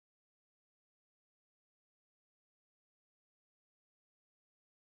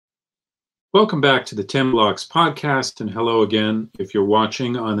Welcome back to the 10 Blocks podcast, and hello again if you're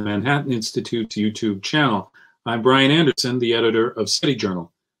watching on the Manhattan Institute's YouTube channel. I'm Brian Anderson, the editor of City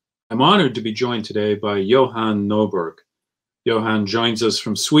Journal. I'm honored to be joined today by Johan Norberg. Johan joins us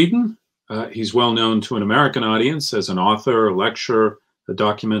from Sweden. He's well known to an American audience as an author, a lecturer, a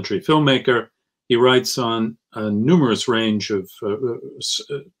documentary filmmaker. He writes on a numerous range of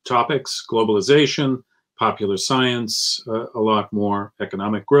topics: globalization, popular science, a lot more,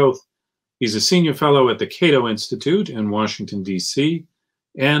 economic growth. He's a senior fellow at the Cato Institute in Washington, D.C.,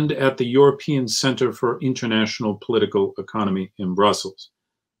 and at the European Center for International Political Economy in Brussels.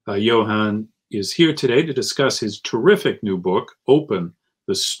 Johan is here today to discuss his terrific new book, Open,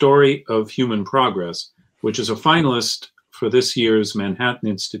 The Story of Human Progress, which is a finalist for this year's Manhattan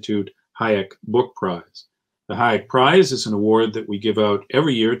Institute Hayek Book Prize. The Hayek Prize is an award that we give out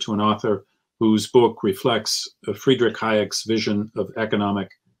every year to an author whose book reflects Friedrich Hayek's vision of economic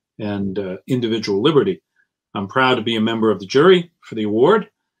and individual liberty. I'm proud to be a member of the jury for the award,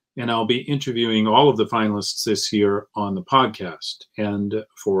 and I'll be interviewing all of the finalists this year on the podcast and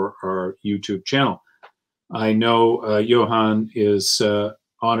for our YouTube channel. I know Johan is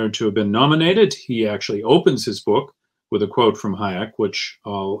honored to have been nominated. He actually opens his book with a quote from Hayek, which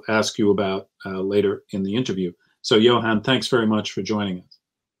I'll ask you about later in the interview. So Johan, thanks very much for joining us.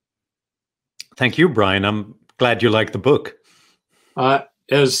 Thank you, Brian. I'm glad you like the book.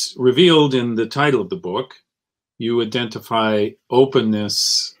 As revealed in the title of the book, you identify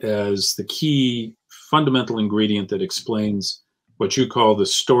openness as the key fundamental ingredient that explains what you call the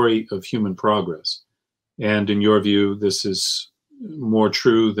story of human progress. And in your view, this is more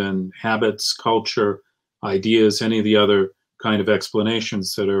true than habits, culture, ideas, any of the other kind of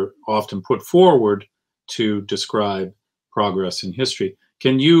explanations that are often put forward to describe progress in history.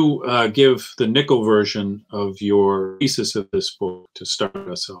 Can you give the nickel version of your thesis of this book to start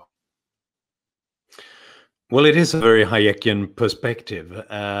us off? Well, it is a very Hayekian perspective,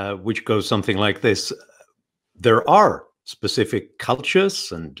 which goes something like this. There are specific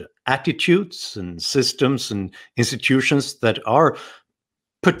cultures and attitudes and systems and institutions that are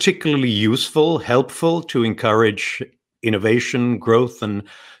particularly useful, helpful to encourage innovation, growth, and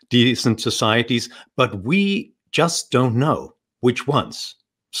decent societies, but we just don't know which ones.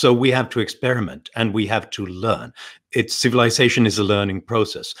 So we have to experiment and we have to learn. Civilization is a learning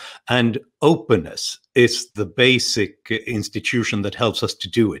process, and openness is the basic institution that helps us to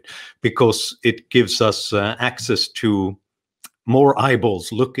do it, because it gives us access to more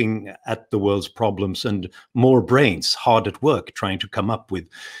eyeballs looking at the world's problems and more brains hard at work trying to come up with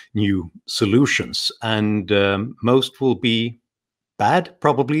new solutions. And most will be bad,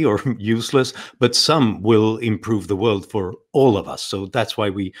 probably, or useless, but some will improve the world for all of us. So that's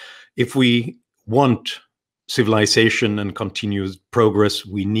why if we want civilization and continuous progress,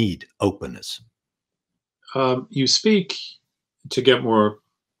 we need openness. You speak, to get more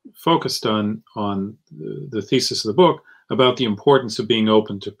focused on the thesis of the book, about the importance of being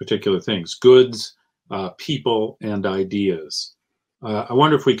open to particular things, goods, people, and ideas. I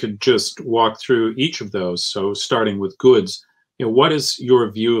wonder if we could just walk through each of those. So starting with goods, what is your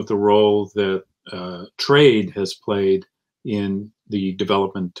view of the role that trade has played in the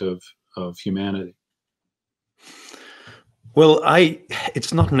development of humanity? Well,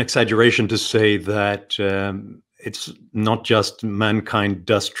 it's not an exaggeration to say that it's not just mankind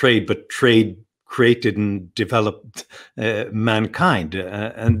does trade, but trade created and developed mankind.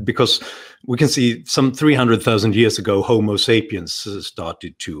 And because we can see some 300,000 years ago, Homo sapiens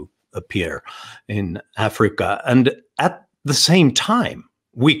started to appear in Africa. And at the same time,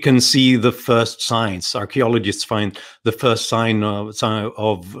 we can see the first signs. Archaeologists find the first sign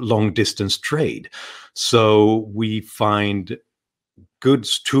of long-distance trade. So we find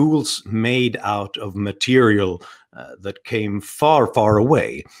goods, tools made out of material that came far, far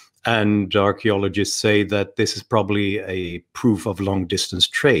away. And archaeologists say that this is probably a proof of long-distance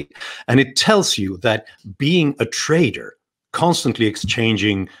trade. And it tells you that being a trader, constantly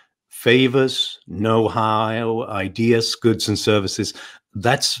exchanging favors, know-how, ideas, goods and services,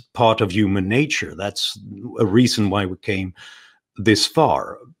 that's part of human nature. That's a reason why we came this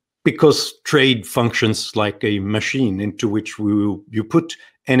far, because trade functions like a machine into which you put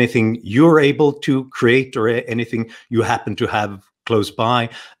anything you're able to create or anything you happen to have close by,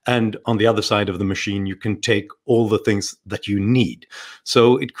 and on the other side of the machine you can take all the things that you need.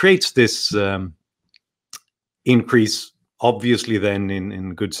 So it creates this increase, obviously then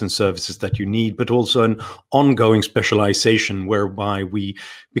in goods and services that you need, but also an ongoing specialization whereby we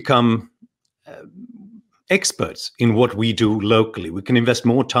become experts in what we do locally. We can invest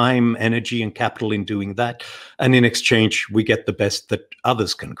more time, energy, and capital in doing that, and in exchange we get the best that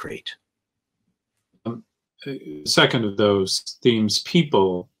others can create. second of those themes,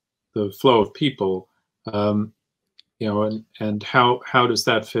 people, the flow of people, and how does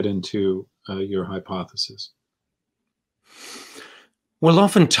that fit into your hypothesis? Well,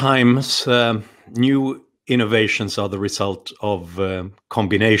 oftentimes new innovations are the result of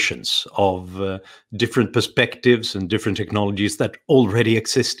combinations of different perspectives and different technologies that already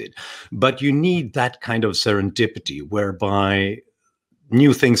existed. But you need that kind of serendipity whereby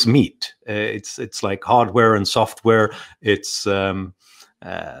new things meet. It's like hardware and software. It's to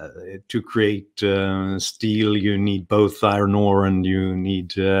create steel, you need both iron ore and you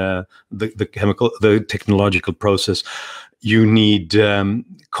need the technological process. You need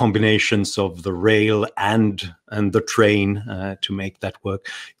combinations of the rail and the train to make that work.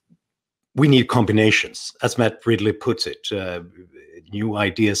 We need combinations, as Matt Ridley puts it. New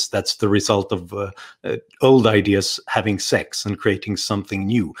ideas, that's the result of old ideas having sex and creating something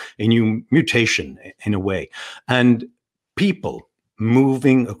new, a new mutation in a way. And people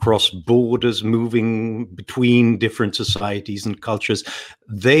moving across borders, moving between different societies and cultures,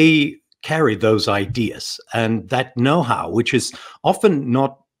 they carry those ideas and that know-how, which is often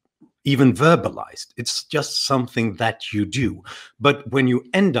not even verbalized. It's just something that you do. But when you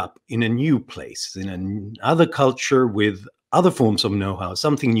end up in a new place, in another culture with other forms of know-how,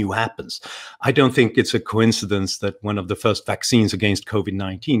 something new happens. I don't think it's a coincidence that one of the first vaccines against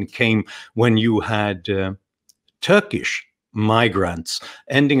COVID-19 came when you had Turkish migrants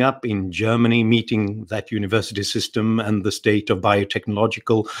ending up in Germany, meeting that university system and the state of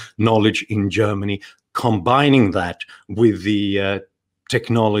biotechnological knowledge in Germany, combining that with the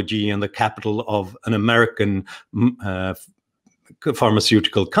technology and the capital of an American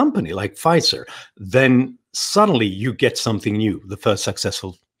pharmaceutical company like Pfizer, then suddenly you get something new, the first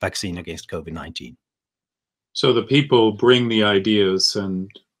successful vaccine against COVID-19. So the people bring the ideas and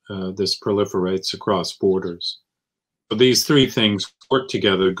this proliferates across borders. So these three things work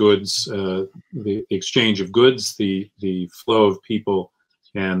together: goods, the exchange of goods, the flow of people,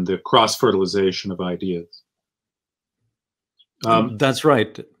 and the cross-fertilization of ideas. That's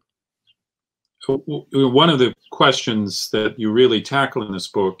right. One of the questions that you really tackle in this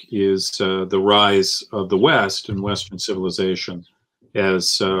book is the rise of the West and Western civilization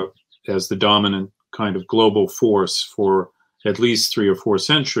as the dominant kind of global force for at least 3 or 4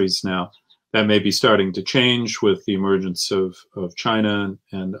 centuries now. That may be starting to change with the emergence of China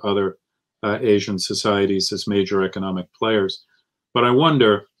and other Asian societies as major economic players. But I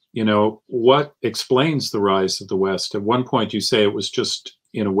wonder, what explains the rise of the West? At one point you say it was just,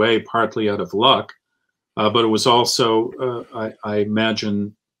 in a way, partly out of luck, but it was also, I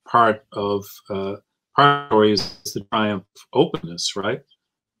imagine, part of the story is the triumph of openness, right?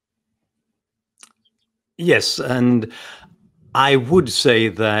 Yes, and I would say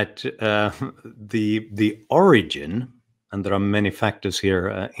that the origin, and there are many factors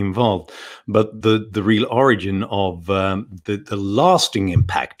here involved, but the real origin of the lasting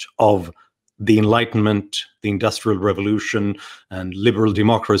impact of the Enlightenment, the Industrial Revolution, and liberal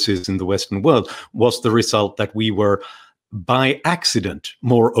democracies in the Western world was the result that we were, by accident,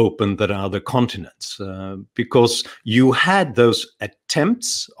 more open than other continents, because you had those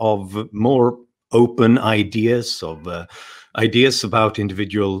attempts of more open ideas, of ideas about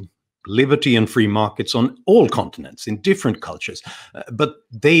individual liberty and free markets on all continents, in different cultures, but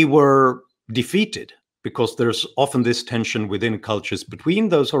they were defeated because there's often this tension within cultures between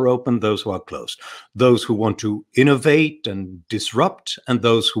those who are open, those who are closed, those who want to innovate and disrupt, and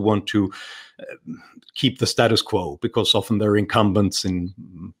those who want to keep the status quo, because often they're incumbents in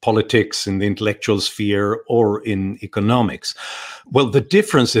politics, in the intellectual sphere, or in economics. Well, the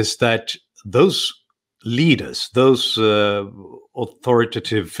difference is that those leaders, those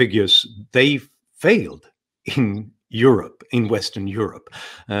authoritative figures, they failed in Europe, in Western Europe,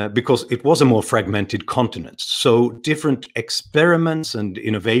 because it was a more fragmented continent. So different experiments and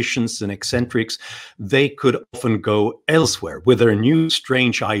innovations and eccentrics, they could often go elsewhere with their new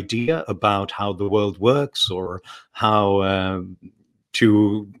strange idea about how the world works, or how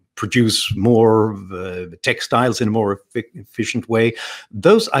to produce more textiles in a more efficient way.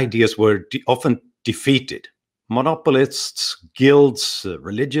 Those ideas were often defeated. Monopolists, guilds,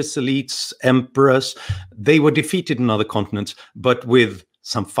 religious elites, emperors, they were defeated in other continents, but with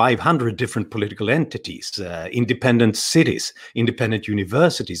some 500 different political entities, independent cities, independent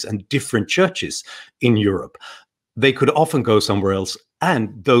universities, and different churches in Europe. They could often go somewhere else,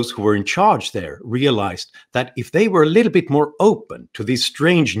 and those who were in charge there realized that if they were a little bit more open to these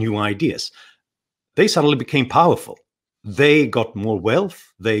strange new ideas, they suddenly became powerful. they got more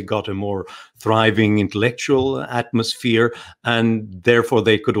wealth, they got a more thriving intellectual atmosphere, and therefore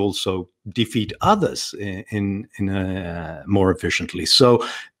they could also defeat others in more efficiently. So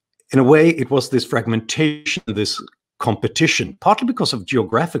in a way, it was this fragmentation, this competition, partly because of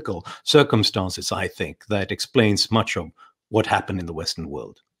geographical circumstances, I think, that explains much of what happened in the Western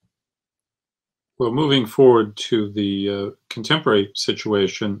world. Well, moving forward to the contemporary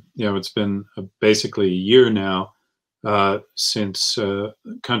situation, it's been basically a year now since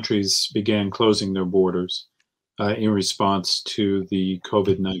countries began closing their borders in response to the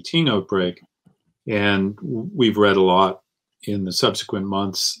COVID-19 outbreak. And we've read a lot in the subsequent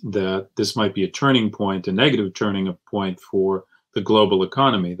months that this might be a turning point, a negative turning point for the global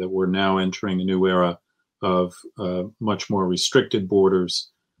economy, that we're now entering a new era of much more restricted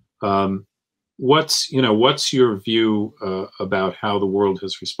borders. What's your view about how the world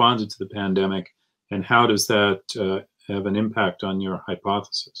has responded to the pandemic, and how does that have an impact on your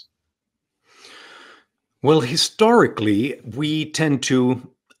hypothesis? Well, historically, we tend to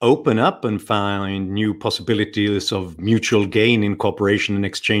open up and find new possibilities of mutual gain in cooperation and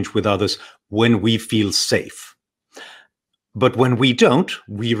exchange with others when we feel safe. But when we don't,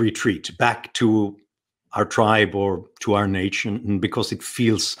 we retreat back to our tribe or to our nation, because it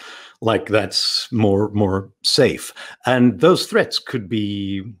feels like that's more safe. And those threats could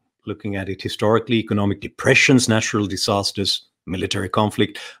be, looking at it historically, economic depressions, natural disasters, military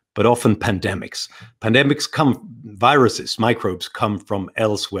conflict, but often pandemics. Viruses, microbes come from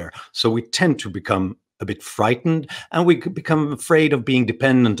elsewhere. So we tend to become a bit frightened, and we could become afraid of being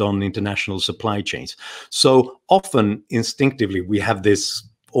dependent on international supply chains. So often, instinctively, we have this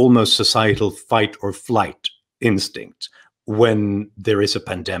almost societal fight or flight instinct when there is a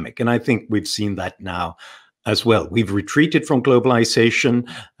pandemic. And I think we've seen that now as well. We've retreated from globalization.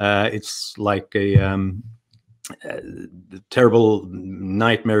 It's like a terrible,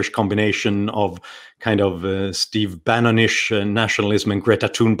 nightmarish combination of kind of Steve Bannon-ish nationalism and Greta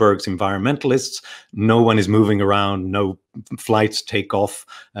Thunberg's environmentalists. No one is moving around, no flights take off.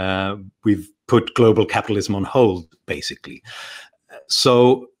 We've put global capitalism on hold, basically.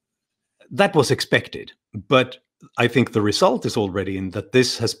 So that was expected, but I think the result is already in that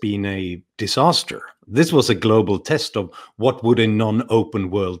this has been a disaster. This was a global test of what would a non-open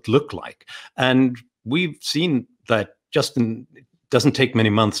world look like. And we've seen that it doesn't take many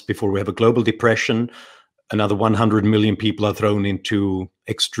months before we have a global depression. Another 100 million people are thrown into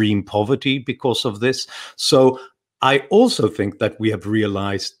extreme poverty because of this. So I also think that we have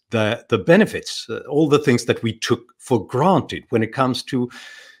realized that the benefits, all the things that we took for granted when it comes to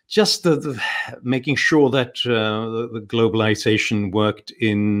just the making sure that the globalization worked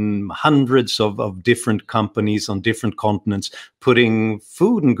in hundreds of different companies on different continents, putting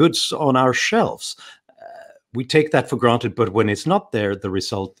food and goods on our shelves. We take that for granted, but when it's not there, the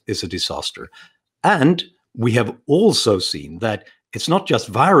result is a disaster. And we have also seen that it's not just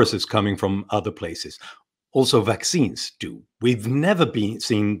viruses coming from other places, also vaccines do. We've never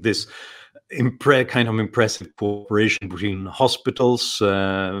seen this kind of impressive cooperation between hospitals,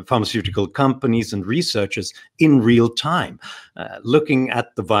 pharmaceutical companies, and researchers in real time, looking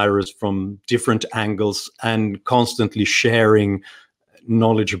at the virus from different angles and constantly sharing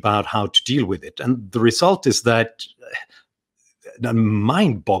knowledge about how to deal with it. And the result is that a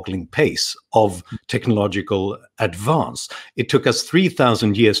mind-boggling pace of technological advance. It took us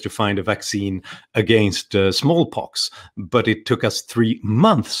 3,000 years to find a vaccine against smallpox, but it took us 3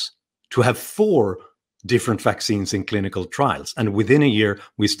 months to have 4 different vaccines in clinical trials. And within a year,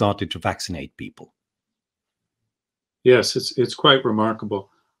 we started to vaccinate people. Yes, it's quite remarkable.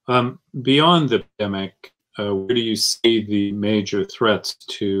 Beyond the pandemic, where do you see the major threats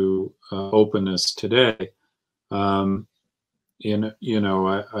to openness today? I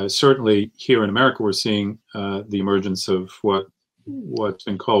certainly here in America, we're seeing the emergence of what's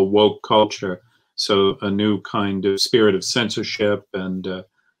been called woke culture. So a new kind of spirit of censorship and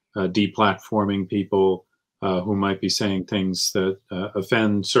deplatforming people who might be saying things that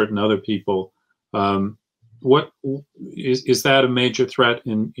offend certain other people. What is that a major threat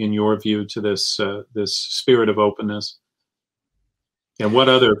in your view to this spirit of openness? And what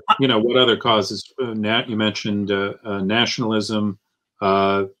other causes? You mentioned nationalism,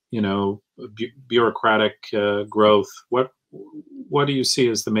 bureaucratic growth. What do you see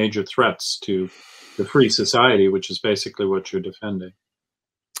as the major threats to the free society, which is basically what you're defending?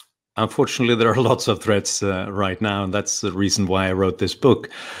 Unfortunately, there are lots of threats right now, and that's the reason why I wrote this book,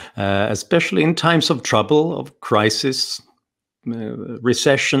 especially in times of trouble, of crisis.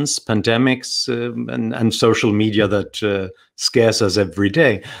 recessions, pandemics, and social media that scares us every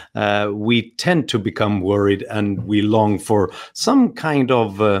day, we tend to become worried, and we long for some kind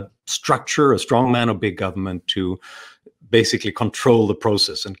of structure, a strong man or big government to basically control the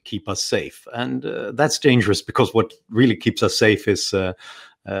process and keep us safe. And that's dangerous, because what really keeps us safe is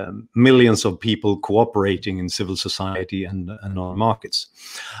millions of people cooperating in civil society and on markets.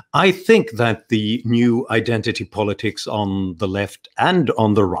 I think that the new identity politics on the left and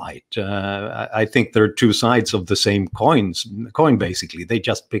on the right, I think there are two sides of the same coin, basically. They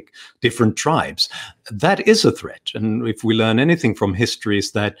just pick different tribes. That is a threat. And if we learn anything from history,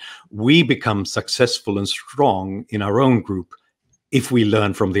 is that we become successful and strong in our own group if we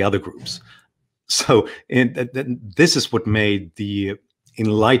learn from the other groups. So this is what made the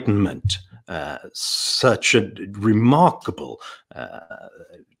Enlightenment such a remarkable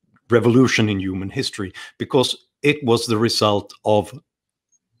revolution in human history, because it was the result of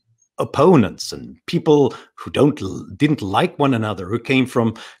opponents and people who didn't like one another, who came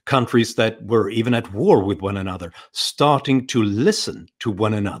from countries that were even at war with one another, starting to listen to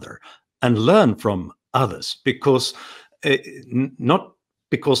one another and learn from others, because not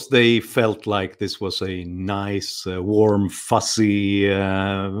because they felt like this was a nice, warm, fuzzy,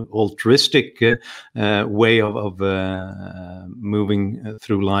 altruistic way of moving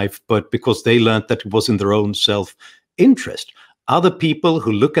through life, but because they learned that it was in their own self-interest. Other people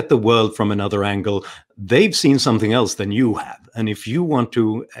who look at the world from another angle, they've seen something else than you have. And if you want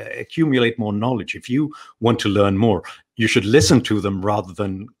to accumulate more knowledge, if you want to learn more, you should listen to them rather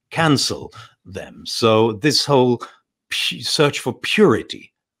than cancel them. So this whole search for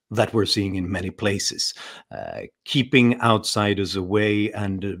purity that we're seeing in many places, keeping outsiders away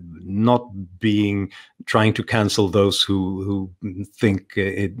and not trying to cancel those who think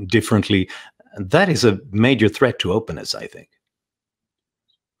differently, that is a major threat to openness, I think.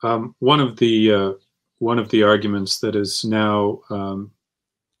 One of the arguments that is now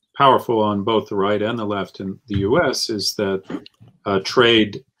powerful on both the right and the left in the U.S. is that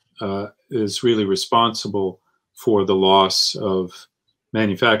trade is really responsible for the loss of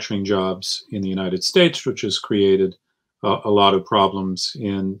manufacturing jobs in the United States, which has created a lot of problems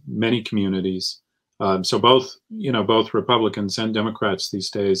in many communities. So both Republicans and Democrats these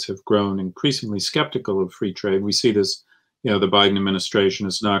days have grown increasingly skeptical of free trade. We see this, the Biden administration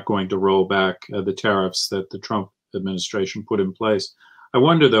is not going to roll back the tariffs that the Trump administration put in place. I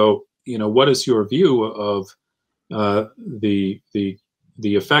wonder, though, what is your view of the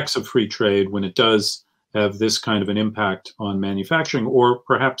effects of free trade when it does have this kind of an impact on manufacturing? Or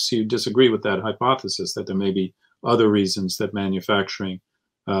perhaps you disagree with that hypothesis, that there may be other reasons that manufacturing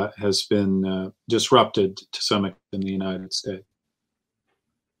has been disrupted to some extent in the United States.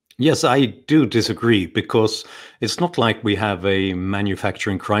 Yes, I do disagree, because it's not like we have a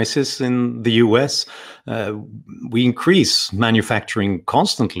manufacturing crisis in the US. We increase manufacturing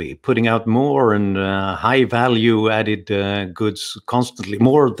constantly, putting out more and high value added goods constantly,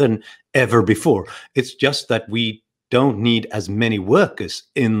 more than ever before. It's just that we don't need as many workers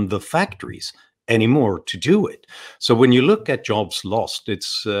in the factories anymore to do it. So when you look at jobs lost,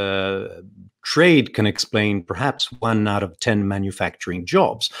 it's trade can explain perhaps 1 out of 10 manufacturing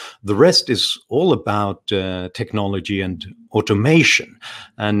jobs. The rest is all about technology and automation.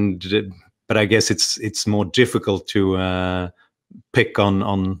 But I guess it's more difficult to pick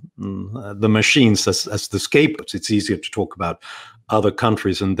on the machines as the scapegoats. It's easier to talk about other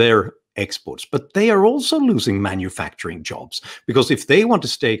countries and their exports, but they are also losing manufacturing jobs, because if they want to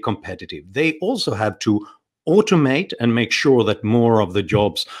stay competitive, they also have to automate and make sure that more of the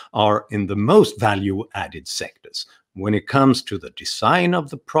jobs are in the most value-added sectors. When it comes to the design of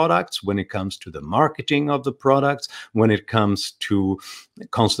the products, when it comes to the marketing of the products, when it comes to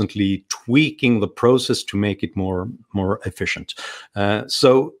constantly tweaking the process to make it more efficient.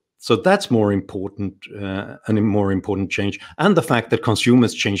 So that's more important, a more important change. And the fact that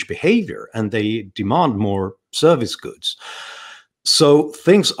consumers change behavior and they demand more service goods. So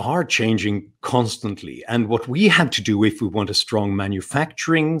things are changing constantly. And what we have to do if we want a strong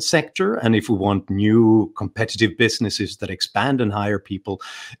manufacturing sector and if we want new competitive businesses that expand and hire people,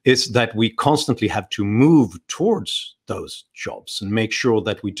 is that we constantly have to move towards those jobs and make sure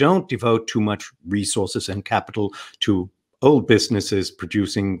that we don't devote too much resources and capital to old businesses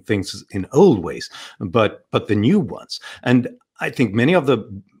producing things in old ways, but the new ones. And I think many of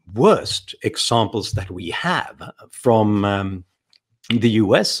the worst examples that we have from the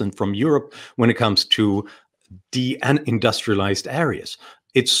US and from Europe when it comes to de-industrialized areas,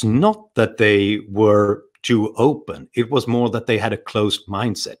 it's not that they were too open. It was more that they had a closed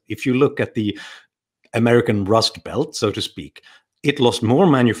mindset. If you look at the American Rust Belt, so to speak, it lost more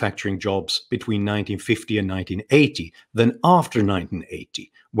manufacturing jobs between 1950 and 1980 than after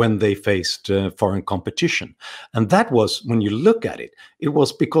 1980, when they faced foreign competition. And that was, when you look at it, it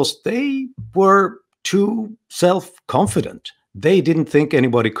was because they were too self-confident. They didn't think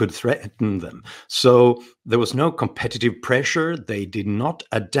anybody could threaten them. So there was no competitive pressure. They did not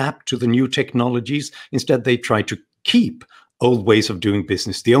adapt to the new technologies. Instead, they tried to keep old ways of doing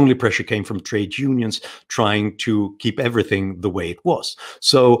business. The only pressure came from trade unions trying to keep everything the way it was.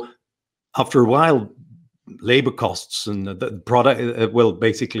 So after a while, labor costs and the product, well,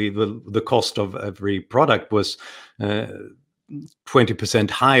 basically the cost of every product was 20%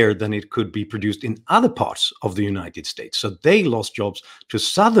 higher than it could be produced in other parts of the United States. So they lost jobs to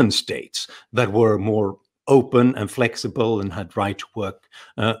southern states that were more open and flexible and had right to work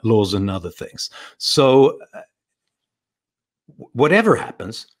laws and other things. So whatever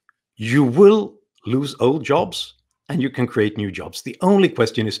happens, you will lose old jobs and you can create new jobs. The only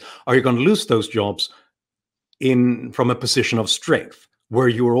question is, are you going to lose those jobs from a position of strength, where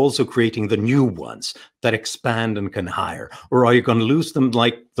you are also creating the new ones that expand and can hire? Or are you going to lose them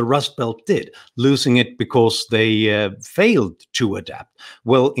like the Rust Belt did, losing it because they failed to adapt?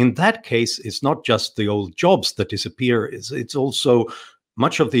 Well, in that case, it's not just the old jobs that disappear, it's also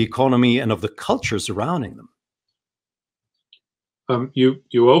much of the economy and of the culture surrounding them.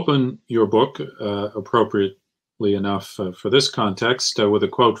 You open your book, appropriately enough for this context, with a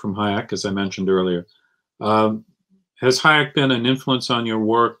quote from Hayek, as I mentioned earlier. Has Hayek been an influence on your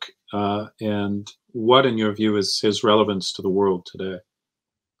work, and what, in your view, is his relevance to the world today?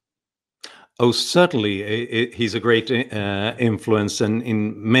 Oh, certainly. He's a great influence, and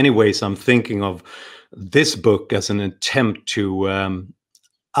in many ways, I'm thinking of this book as an attempt to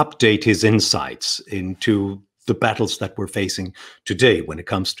update his insights into the battles that we're facing today when it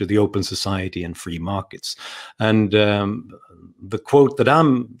comes to the open society and free markets. And the quote that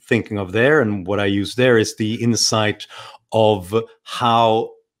I'm thinking of there, and what I use there, is the insight of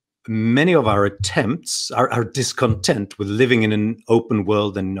how many of our attempts, our discontent with living in an open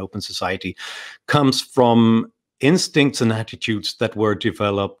world and an open society, comes from instincts and attitudes that were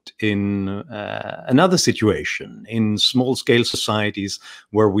developed in another situation, in small-scale societies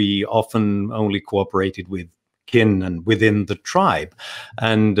where we often only cooperated with kin and within the tribe.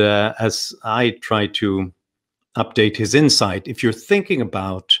 And as I try to update his insight, if you're thinking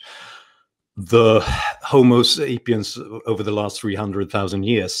about the Homo sapiens over the last 300,000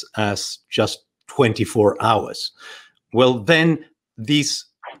 years as just 24 hours, well, then these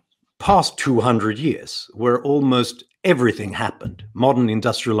past 200 years where almost everything happened, modern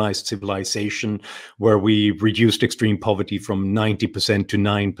industrialized civilization, where we reduced extreme poverty from 90% to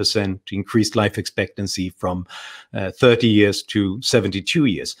 9%, increased life expectancy from 30 years to 72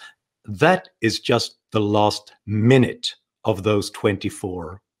 years. That is just the last minute of those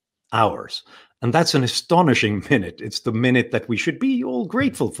 24 hours. And that's an astonishing minute. It's the minute that we should be all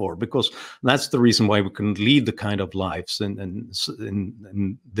grateful for, because that's the reason why we can lead the kind of lives in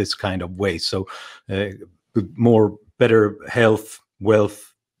this kind of way. So with better health,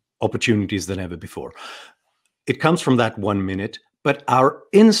 wealth, opportunities than ever before. It comes from that 1 minute, but our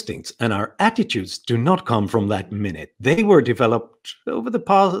instincts and our attitudes do not come from that minute. They were developed over the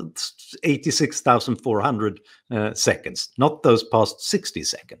past 86,400 seconds, not those past 60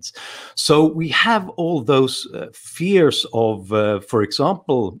 seconds. So we have all those fears of, for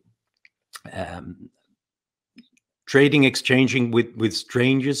example, trading, exchanging with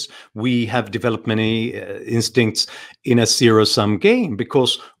strangers. We have developed many instincts in a zero-sum game,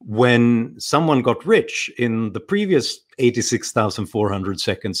 because when someone got rich in the previous 86,400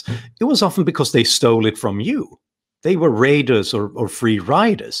 seconds, it was often because they stole it from you. They were raiders or free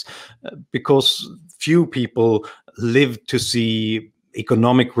riders, because few people lived to see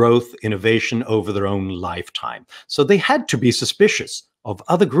economic growth, innovation over their own lifetime. So they had to be suspicious of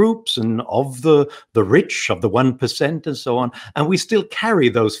other groups and of the rich, of the 1% and so on. And we still carry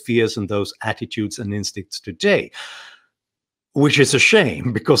those fears and those attitudes and instincts today, which is a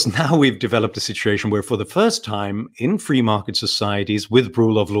shame, because now we've developed a situation where for the first time in free market societies with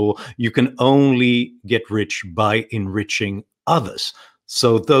rule of law, you can only get rich by enriching others.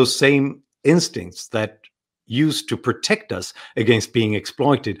 So those same instincts that used to protect us against being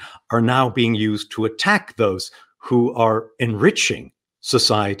exploited are now being used to attack those who are enriching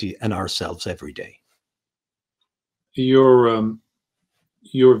society and ourselves every day. Your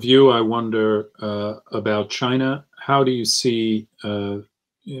view, I wonder, about China. How do you see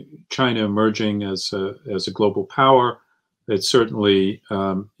China emerging as a global power? It's certainly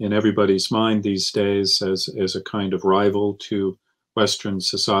in everybody's mind these days as a kind of rival to Western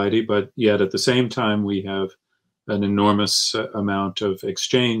society, but yet at the same time we have an enormous amount of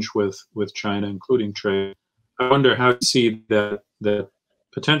exchange with China, including trade. I wonder how you see that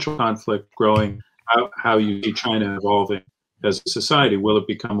potential conflict growing, how you see China evolving as a society. Will it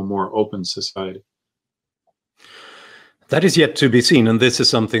become a more open society? That is yet to be seen, and this is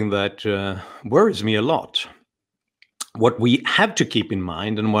something that worries me a lot. What we have to keep in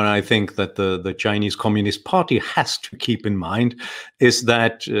mind, and what I think that the Chinese Communist Party has to keep in mind, is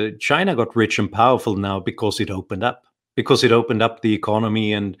that China got rich and powerful now because it opened up. Because it opened up the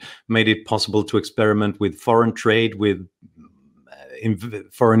economy and made it possible to experiment with foreign trade, with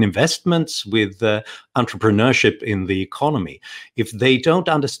foreign investments, with entrepreneurship in the economy. If they don't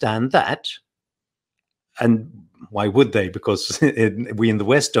understand that, and why would they? Because we in the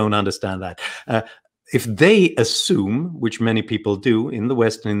West don't understand that. If they assume, which many people do in the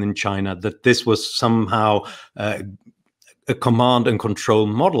West and in China, that this was somehow a command and control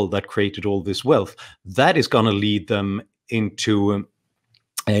model that created all this wealth, that is going to lead them into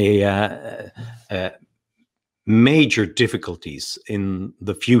major difficulties in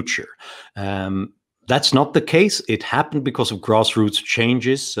the future. That's not the case. It happened because of grassroots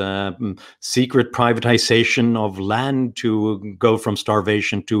changes, secret privatization of land to go from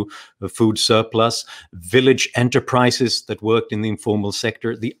starvation to a food surplus, village enterprises that worked in the informal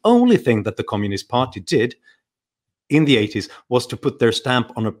sector. The only thing that the Communist Party did in the 80s was to put their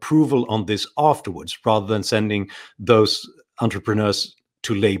stamp on approval on this afterwards, rather than sending those entrepreneurs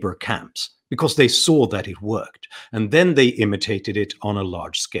to labor camps, because they saw that it worked. And then they imitated it on a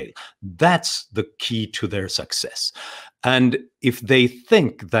large scale. That's the key to their success. And if they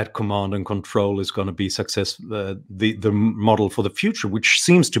think that command and control is going to be the model for the future, which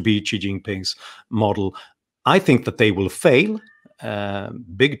seems to be Xi Jinping's model, I think that they will fail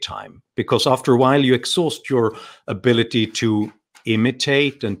big time, because after a while you exhaust your ability to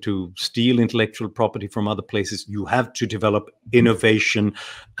imitate and to steal intellectual property from other places. You have to develop innovation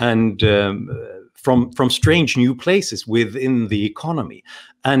and from strange new places within the economy.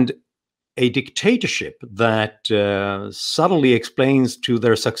 And a dictatorship that subtly explains to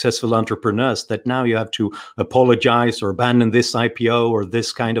their successful entrepreneurs that now you have to apologize or abandon this IPO or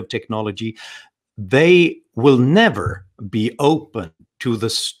this kind of technology, they will never be open to the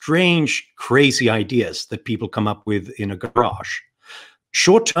strange, crazy ideas that people come up with in a garage.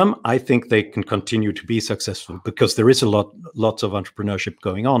 Short term, I think they can continue to be successful because there is lots of entrepreneurship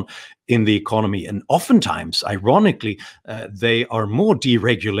going on in the economy. And oftentimes, ironically, they are more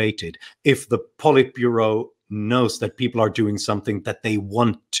deregulated if the Politburo knows that people are doing something that they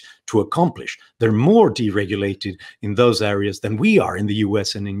want to accomplish. They're more deregulated in those areas than we are in the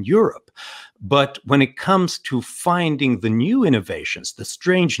US and in Europe. But when it comes to finding the new innovations, the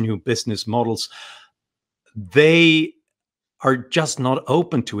strange new business models, they are just not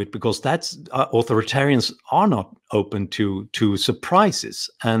open to it, because that's authoritarians are not open to surprises,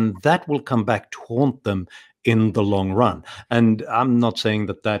 and that will come back to haunt them in the long run. And I'm not saying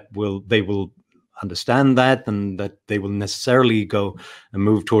that they will understand that and that they will necessarily go and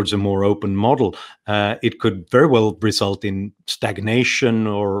move towards a more open model. It could very well result in stagnation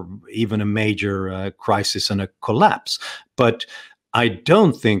or even a major crisis and a collapse. But I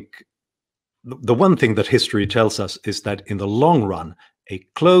don't think the one thing that history tells us is that in the long run, a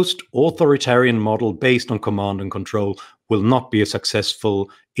closed authoritarian model based on command and control will not be a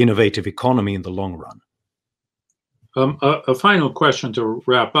successful, innovative economy in the long run. A final question to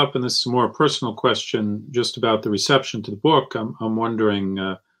wrap up, and this is a more personal question just about the reception to the book. I'm wondering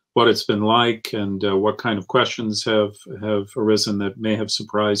what it's been like and what kind of questions have arisen that may have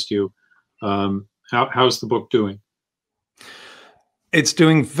surprised you. How's the book doing? It's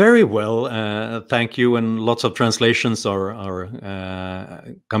doing very well, thank you, and lots of translations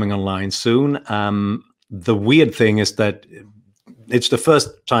are coming online soon. The weird thing is that it's the first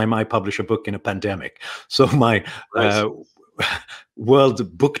time I publish a book in a pandemic, so my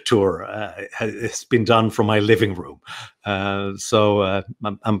world book tour has been done from my living room. So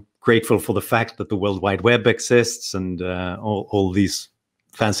I'm grateful for the fact that the World Wide Web exists and all these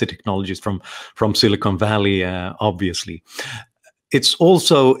fancy technologies from Silicon Valley, obviously. It's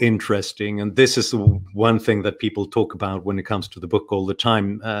also interesting, and this is one thing that people talk about when it comes to the book all the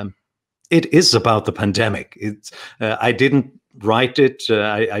time. It is about the pandemic. I didn't write it.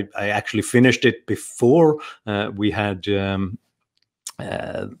 I actually finished it before we had the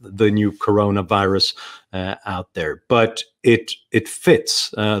new coronavirus out there. But it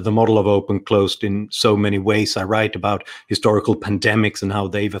fits the model of open-closed in so many ways. I write about historical pandemics and how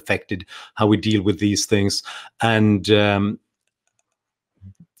they've affected how we deal with these things. And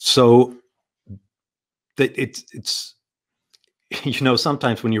so that you know,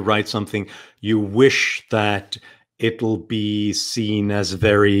 sometimes when you write something, you wish that it'll be seen as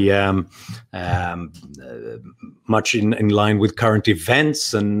very much in line with current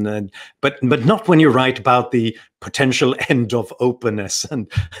events, but not when you write about the potential end of openness and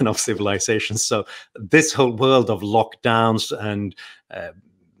of civilization. So this whole world of lockdowns and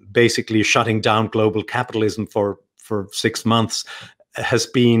basically shutting down global capitalism for 6 months has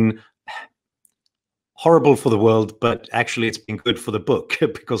been horrible for the world, but actually it's been good for the book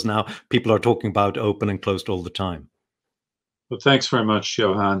because now people are talking about open and closed all the time. Well, thanks very much,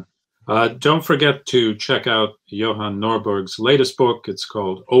 Johan. Don't forget to check out Johan Norberg's latest book. It's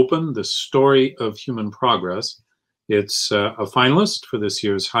called Open, The Story of Human Progress. It's a finalist for this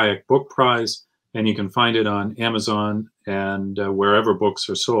year's Hayek Book Prize, and you can find it on Amazon and wherever books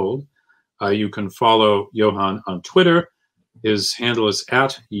are sold. You can follow Johan on Twitter. His handle is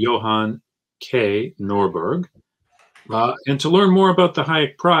 @Johan K. Norberg. And to learn more about the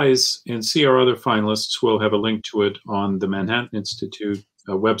Hayek Prize and see our other finalists, we'll have a link to it on the Manhattan Institute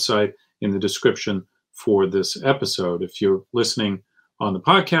website in the description for this episode. If you're listening on the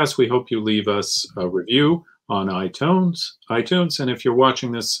podcast, we hope you leave us a review on iTunes. And if you're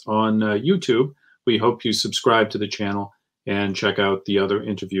watching this on YouTube, we hope you subscribe to the channel and check out the other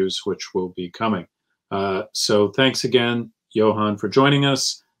interviews which will be coming. So thanks again, Johan, for joining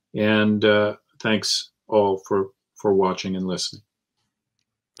us. And thanks all for watching and listening.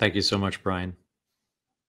 Thank you so much, Brian.